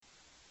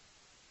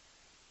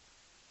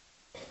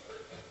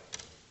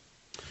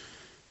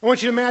I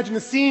want you to imagine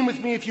the scene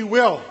with me, if you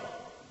will.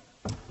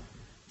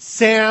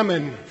 Sam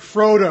and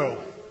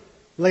Frodo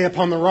lay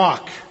upon the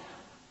rock.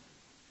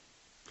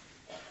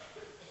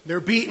 They're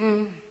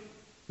beaten,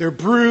 they're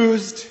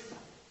bruised,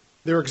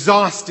 they're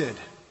exhausted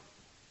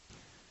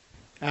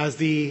as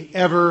the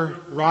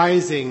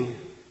ever-rising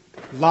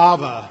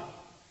lava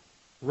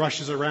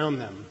rushes around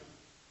them.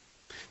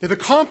 They've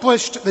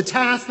accomplished the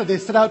task that they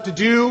set out to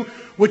do,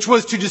 which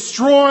was to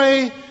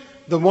destroy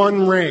the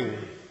One Ring.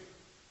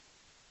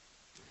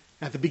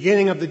 At the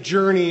beginning of the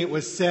journey, it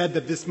was said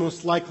that this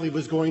most likely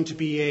was going to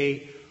be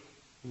a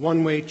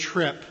one-way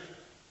trip.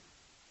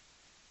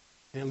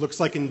 And it looks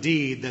like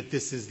indeed that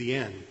this is the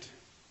end.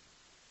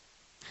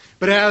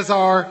 But as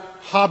our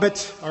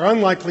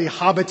unlikely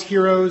Hobbit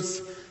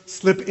heroes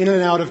slip in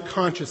and out of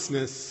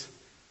consciousness,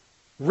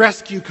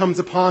 rescue comes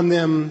upon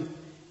them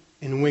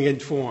in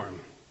winged form.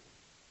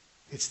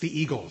 It's the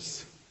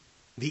eagles.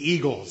 The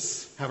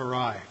eagles have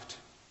arrived.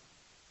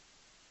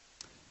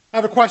 I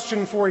have a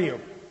question for you.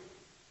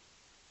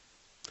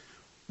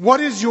 What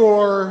is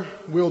your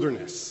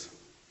wilderness?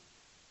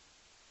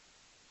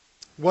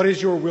 What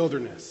is your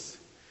wilderness?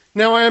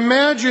 Now, I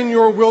imagine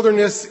your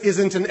wilderness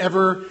isn't an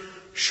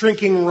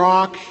ever-shrinking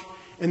rock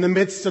in the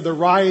midst of the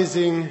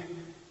rising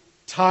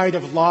tide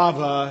of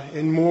lava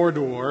in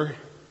Mordor,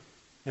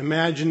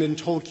 imagined in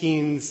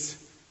Tolkien's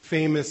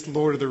famous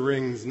Lord of the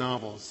Rings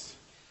novels.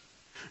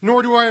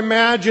 Nor do I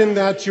imagine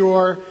that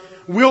your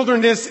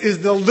wilderness is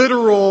the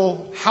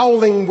literal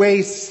howling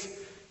waste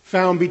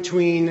found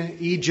between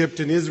Egypt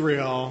and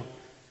Israel,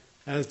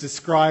 as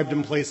described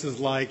in places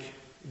like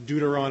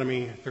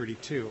Deuteronomy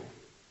 32.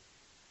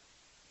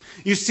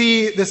 You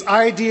see, this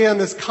idea and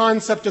this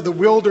concept of the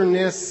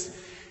wilderness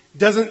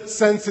doesn't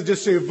sense to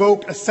just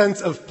evoke a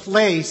sense of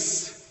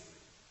place,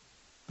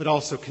 but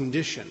also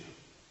condition.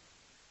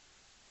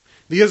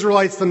 The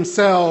Israelites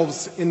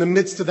themselves, in the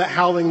midst of that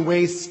howling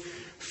waste,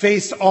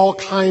 faced all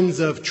kinds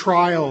of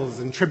trials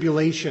and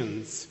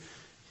tribulations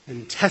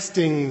and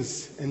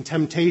testings and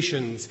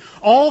temptations,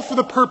 all for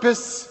the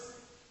purpose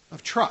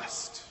of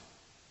trust.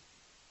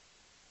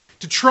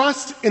 To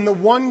trust in the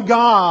one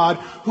God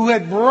who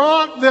had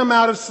brought them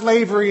out of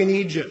slavery in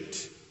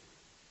Egypt.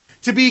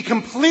 To be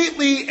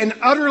completely and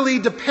utterly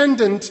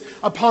dependent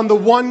upon the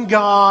one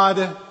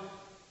God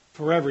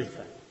for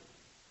everything.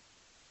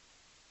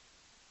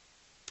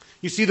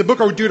 You see, the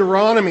book of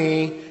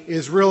Deuteronomy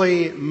is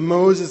really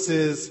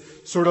Moses'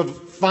 sort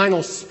of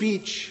final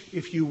speech,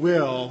 if you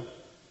will,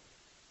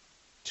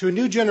 to a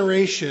new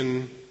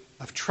generation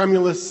of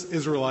tremulous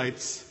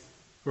Israelites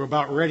who are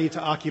about ready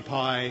to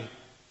occupy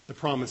the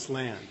Promised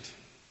Land.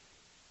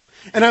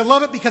 And I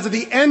love it because at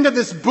the end of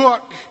this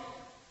book,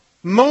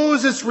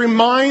 Moses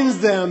reminds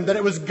them that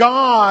it was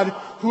God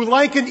who,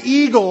 like an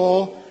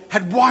eagle,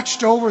 had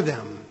watched over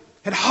them,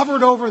 had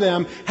hovered over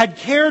them, had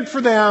cared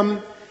for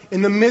them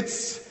in the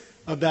midst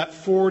of that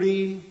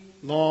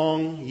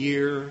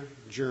 40-long-year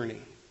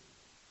journey.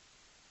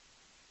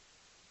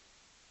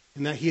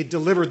 And that he had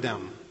delivered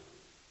them,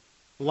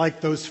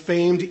 like those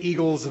famed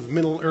eagles of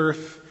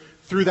Middle-earth,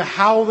 through the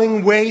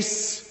howling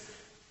wastes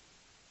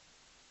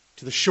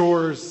to the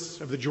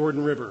shores of the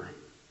Jordan River,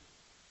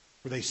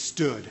 where they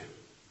stood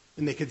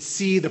and they could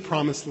see the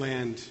Promised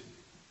Land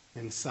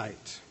in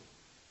sight.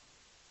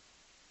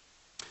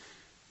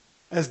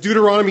 As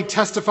Deuteronomy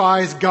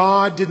testifies,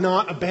 God did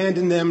not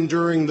abandon them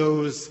during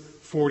those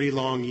 40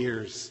 long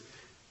years.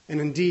 And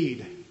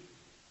indeed,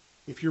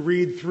 if you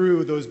read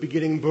through those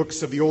beginning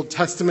books of the Old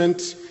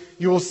Testament,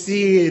 you will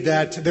see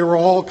that there were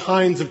all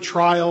kinds of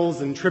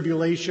trials and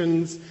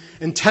tribulations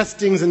and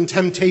testings and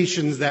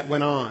temptations that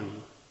went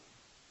on.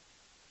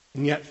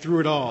 And yet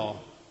through it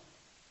all,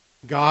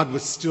 God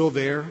was still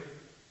there,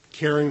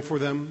 caring for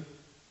them,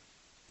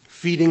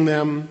 feeding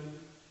them,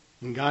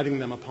 and guiding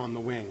them upon the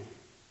wing.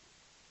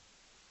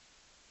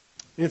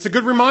 And it's a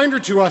good reminder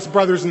to us,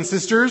 brothers and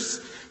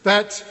sisters,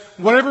 that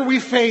whatever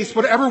we face,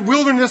 whatever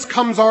wilderness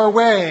comes our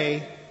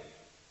way,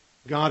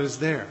 God is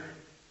there.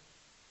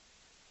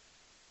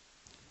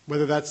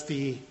 Whether that's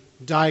the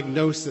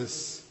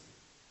diagnosis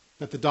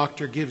that the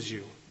doctor gives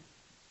you,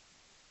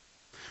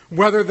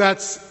 whether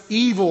that's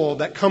evil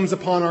that comes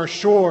upon our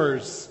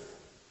shores,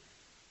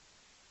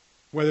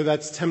 whether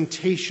that's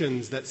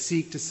temptations that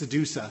seek to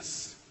seduce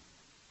us,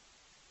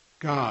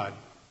 God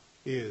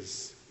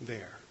is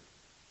there.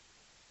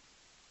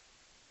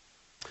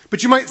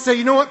 But you might say,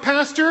 you know what,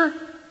 Pastor?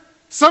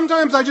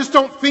 Sometimes I just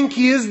don't think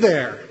he is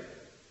there.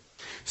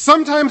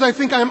 Sometimes I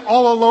think I'm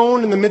all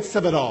alone in the midst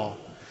of it all.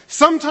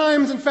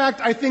 Sometimes, in fact,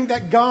 I think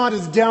that God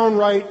has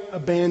downright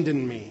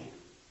abandoned me.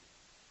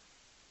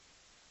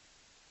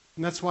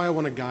 And that's why I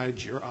want to guide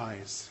your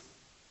eyes.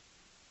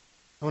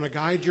 I want to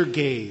guide your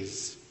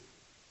gaze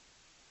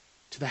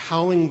to the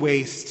howling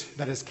waste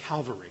that is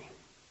Calvary,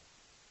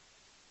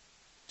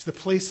 to the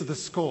place of the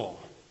skull,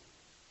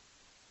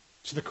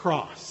 to the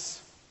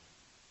cross,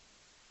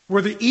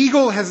 where the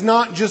eagle has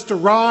not just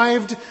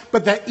arrived,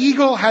 but that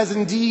eagle has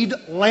indeed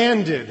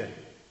landed,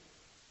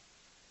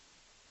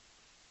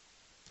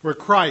 where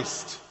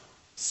Christ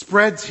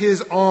spreads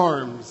his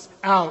arms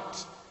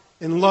out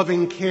and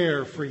loving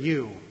care for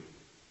you,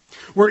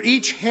 where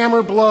each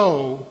hammer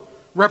blow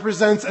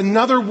represents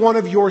another one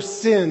of your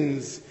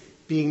sins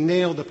being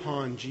nailed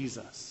upon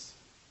Jesus.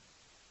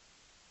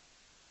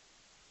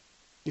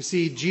 You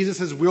see,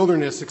 Jesus'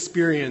 wilderness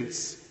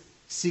experience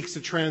seeks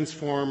to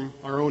transform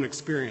our own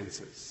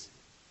experiences.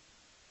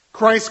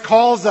 Christ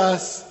calls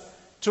us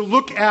to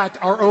look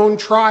at our own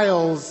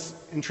trials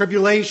and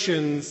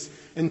tribulations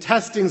and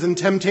testings and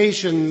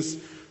temptations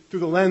through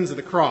the lens of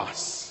the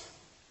cross.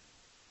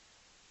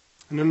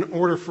 And in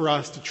order for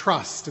us to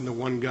trust in the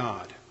one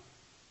God,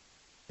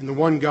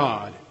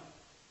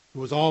 who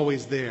was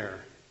always there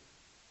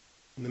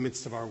in the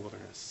midst of our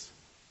wilderness.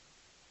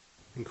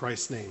 In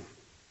Christ's name,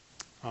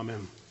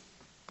 amen.